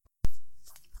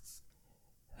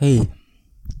Hey,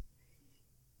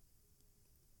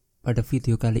 pada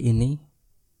video kali ini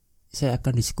saya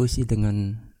akan diskusi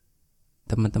dengan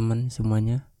teman-teman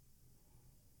semuanya,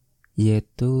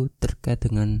 yaitu terkait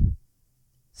dengan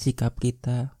sikap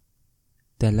kita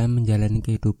dalam menjalani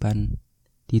kehidupan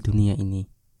di dunia ini.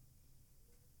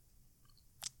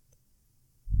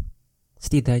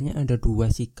 Setidaknya ada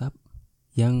dua sikap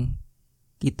yang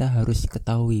kita harus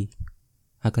ketahui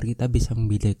agar kita bisa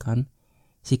membedakan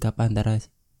sikap antara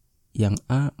yang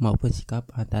A maupun sikap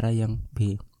antara yang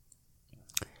B.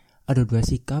 Ada dua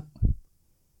sikap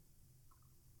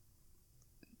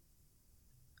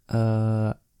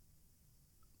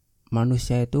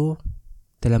manusia itu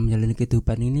dalam menjalani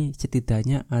kehidupan ini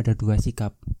setidaknya ada dua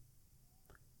sikap.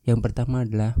 Yang pertama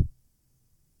adalah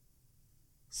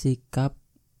sikap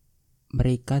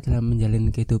mereka dalam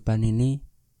menjalani kehidupan ini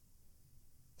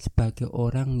sebagai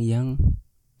orang yang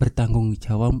bertanggung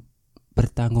jawab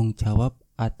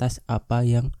atas apa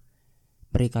yang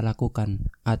mereka lakukan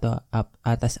atau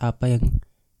atas apa yang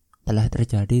telah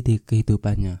terjadi di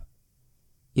kehidupannya.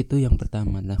 Itu yang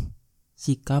pertama lah,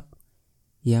 sikap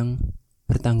yang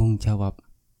bertanggung jawab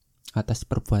atas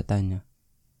perbuatannya.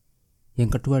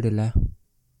 Yang kedua adalah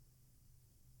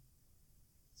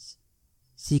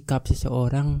sikap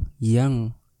seseorang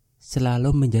yang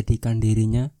selalu menjadikan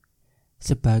dirinya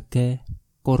sebagai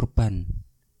korban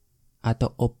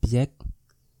atau objek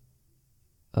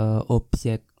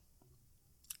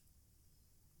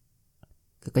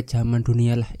kekejaman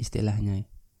dunia lah istilahnya.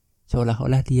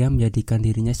 Seolah-olah dia menjadikan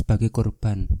dirinya sebagai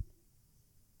korban.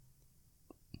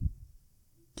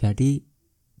 Jadi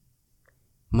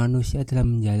manusia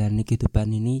dalam menjalani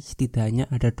kehidupan ini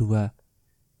setidaknya ada dua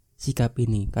sikap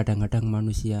ini. Kadang-kadang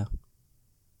manusia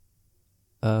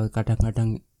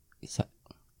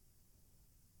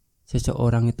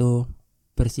seseorang itu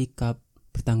bersikap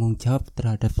bertanggung jawab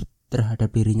terhadap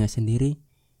dirinya sendiri.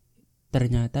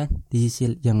 Ternyata di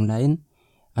sisi yang lain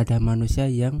ada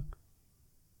manusia yang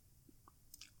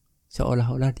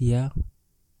seolah-olah dia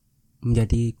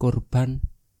menjadi korban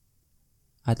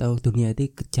atau dunia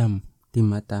itu kejam di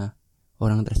mata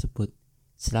orang tersebut,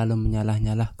 selalu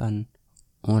menyalah-nyalahkan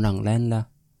orang lain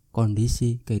lah,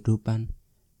 kondisi, kehidupan,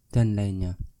 dan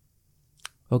lainnya.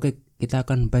 Oke, kita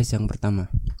akan bahas yang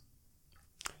pertama.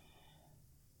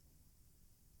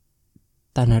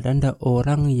 Tanda-tanda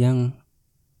orang yang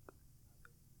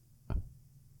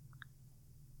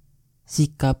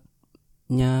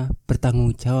sikapnya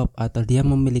bertanggung jawab atau dia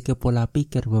memiliki pola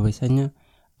pikir bahwasanya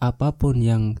apapun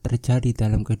yang terjadi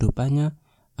dalam kehidupannya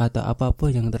atau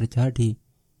apapun yang terjadi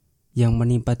yang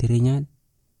menimpa dirinya,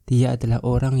 dia adalah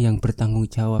orang yang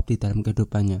bertanggung jawab di dalam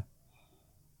kehidupannya.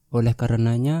 Oleh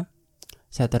karenanya,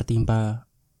 saat tertimpa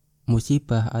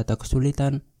musibah atau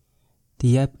kesulitan,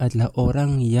 dia adalah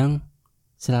orang yang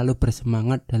selalu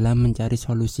bersemangat dalam mencari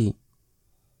solusi.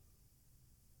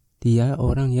 Dia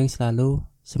orang yang selalu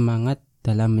semangat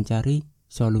dalam mencari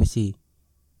solusi.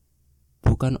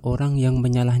 Bukan orang yang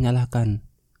menyalah-nyalahkan.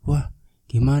 Wah,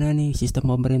 gimana nih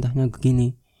sistem pemerintahnya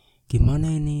begini?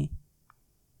 Gimana ini?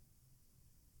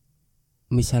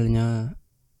 Misalnya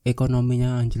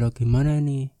ekonominya anjlok, gimana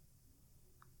nih?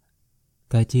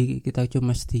 Gaji kita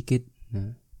cuma sedikit.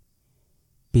 Nah,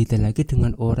 beda lagi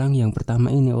dengan orang yang pertama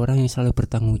ini, orang yang selalu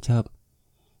bertanggung jawab.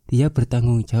 Dia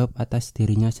bertanggung jawab atas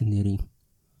dirinya sendiri.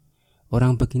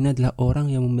 Orang begini adalah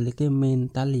orang yang memiliki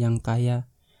mental yang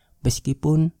kaya,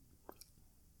 meskipun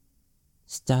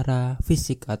secara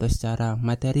fisik atau secara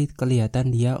materi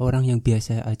kelihatan dia orang yang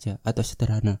biasa aja atau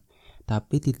sederhana,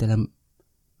 tapi di dalam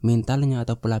mentalnya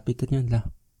atau pola pikirnya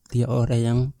adalah dia orang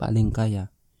yang paling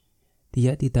kaya.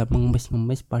 Dia tidak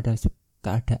mengemis-ngemis pada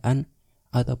keadaan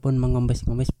ataupun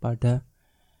mengemis-ngemis pada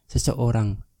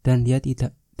seseorang, dan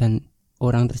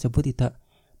orang tersebut tidak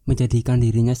menjadikan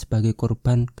dirinya sebagai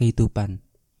korban kehidupan.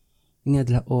 Ini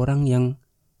adalah orang yang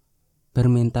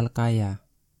bermental kaya.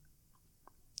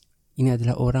 Ini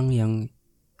adalah orang yang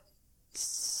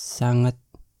sangat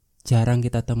jarang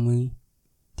kita temui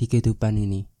di kehidupan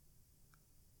ini.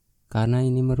 Karena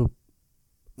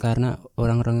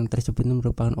orang-orang tersebut ini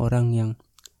merupakan orang yang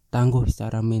tangguh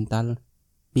secara mental,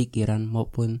 pikiran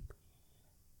maupun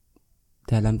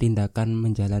dalam tindakan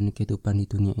menjalani kehidupan di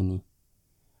dunia ini.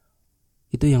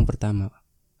 Itu yang pertama.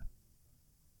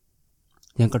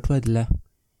 Yang kedua adalah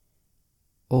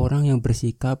orang yang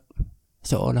bersikap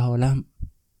seolah-olah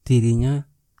dirinya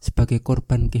sebagai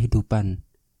korban kehidupan.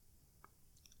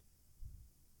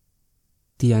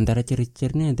 Di antara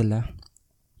ciri-cirinya adalah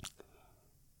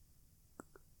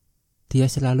dia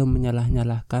selalu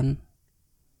menyalah-nyalahkan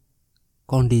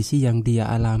kondisi yang dia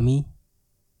alami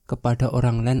kepada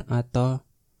orang lain atau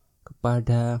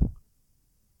kepada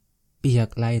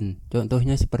pihak lain.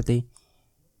 Contohnya seperti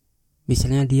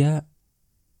misalnya dia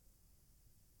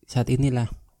saat inilah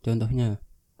contohnya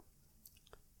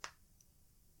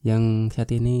yang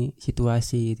saat ini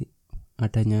situasi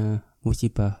adanya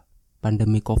musibah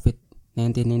pandemi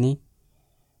COVID-19 ini,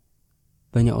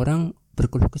 banyak orang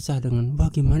berkeluh kesah dengan wah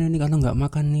gimana nih kalau nggak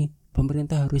makan nih,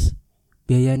 pemerintah harus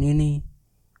biayain ini,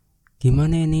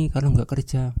 gimana ini kalau nggak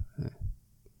kerja.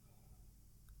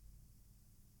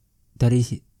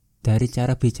 Dari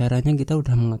cara bicaranya kita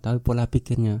udah mengetahui pola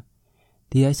pikirnya.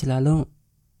 Dia selalu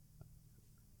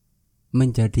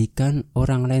menjadikan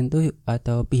orang lain tuh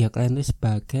atau pihak lain tuh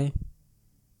sebagai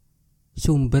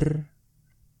sumber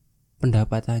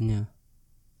pendapatannya.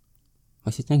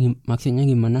 Maksudnya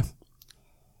gimana?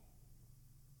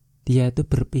 Dia itu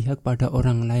berpihak pada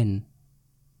orang lain.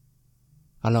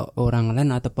 Kalau orang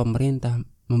lain atau pemerintah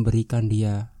memberikan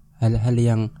dia hal-hal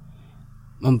yang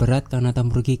memberatkan atau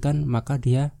merugikan, maka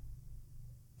dia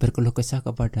berkeluh kesah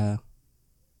kepada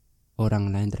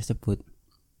orang lain tersebut.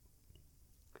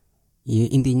 Ya,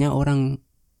 intinya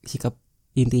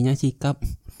sikap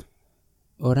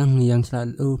orang yang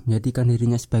selalu menjadikan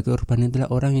dirinya sebagai korban itulah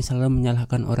orang yang selalu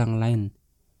menyalahkan orang lain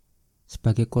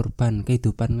sebagai korban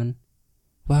kehidupan kan.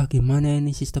 Wah gimana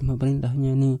ini sistem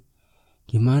pemerintahnya nih,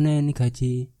 gimana ini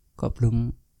gaji kok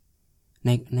belum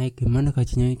naik, gimana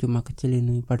gajinya cuma kecil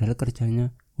ini padahal kerjanya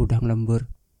udah ngelembur.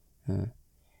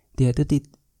 Dia itu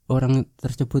orang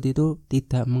tersebut itu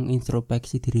tidak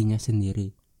mengintrospeksi dirinya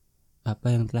sendiri, apa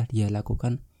yang telah dia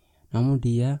lakukan, namun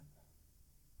dia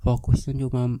fokusnya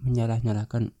cuma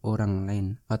menyalah-nyalahkan orang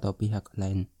lain atau pihak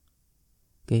lain.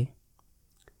 Oke.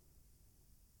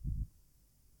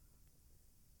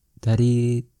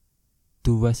 Dari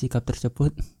dua sikap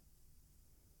tersebut,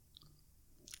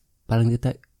 paling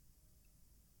tidak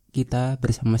kita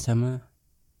bersama-sama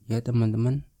ya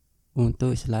teman-teman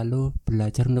untuk selalu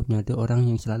belajar untuk menjadi orang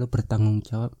yang selalu bertanggung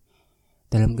jawab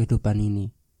dalam kehidupan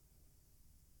ini.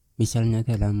 Misalnya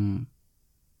dalam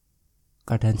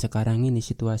keadaan sekarang ini,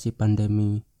 situasi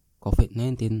pandemi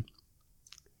COVID-19,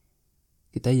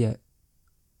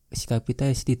 sikap kita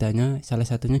setidaknya salah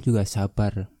satunya juga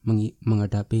sabar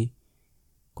menghadapi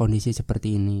kondisi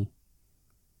seperti ini.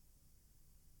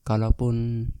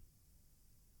 Kalaupun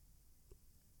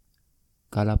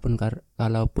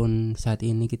saat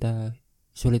ini kita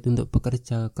sulit untuk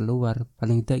bekerja keluar,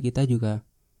 paling tidak kita juga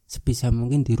sebisa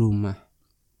mungkin di rumah.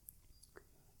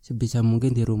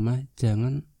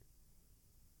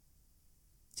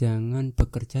 Jangan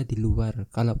bekerja di luar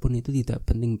kalaupun itu tidak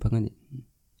penting banget.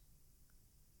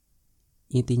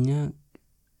 Intinya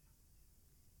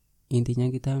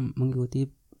kita mengikuti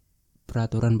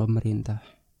peraturan pemerintah,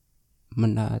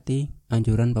 menaati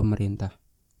anjuran pemerintah,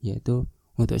 yaitu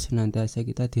untuk senantiasa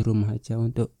kita di rumah aja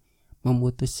untuk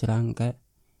memutus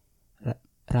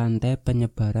rantai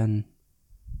penyebaran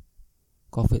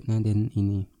COVID-19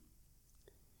 ini.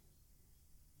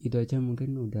 Itu aja,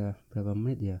 mungkin udah berapa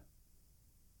menit ya?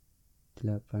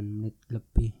 8 menit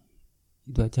lebih.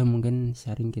 Itu aja mungkin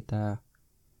sharing kita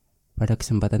pada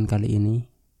kesempatan kali ini.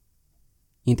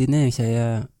 Intinya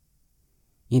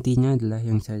adalah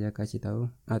yang saya kasih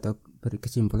tahu atau beri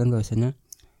kesimpulan bahwasanya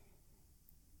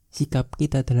sikap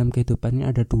kita dalam kehidupan ini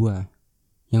ada dua.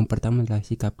 Yang pertama adalah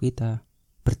sikap kita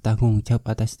bertanggung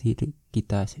jawab atas diri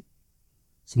kita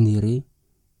sendiri.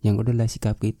 Yang kedua adalah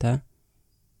sikap kita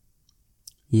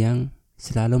yang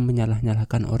selalu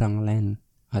menyalah-nyalahkan orang lain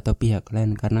atau pihak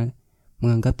lain karena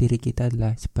menganggap diri kita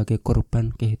adalah sebagai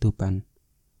korban kehidupan.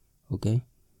 Oke.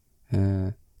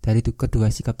 Dari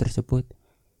kedua sikap tersebut,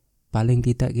 paling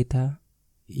tidak kita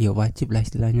wajib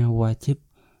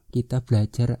kita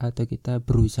belajar atau kita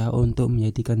berusaha untuk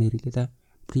menjadikan diri kita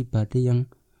pribadi yang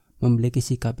memiliki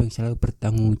sikap yang selalu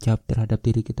bertanggung jawab terhadap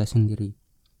diri kita sendiri.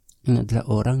 Ini adalah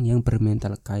orang yang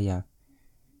bermental kaya.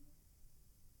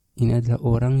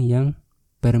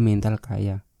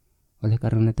 Oleh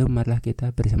karena itu, marilah kita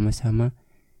bersama-sama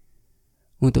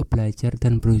untuk belajar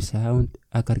dan berusaha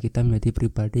agar kita menjadi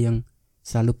pribadi yang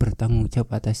selalu bertanggung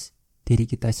jawab atas diri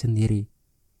kita sendiri,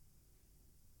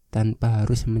 tanpa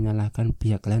harus menyalahkan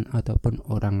pihak lain ataupun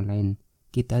orang lain.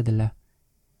 Kita adalah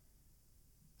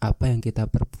apa yang kita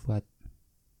perbuat.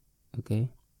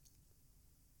 Oke.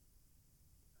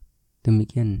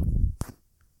 Demikian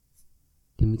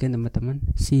teman-teman.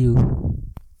 See you.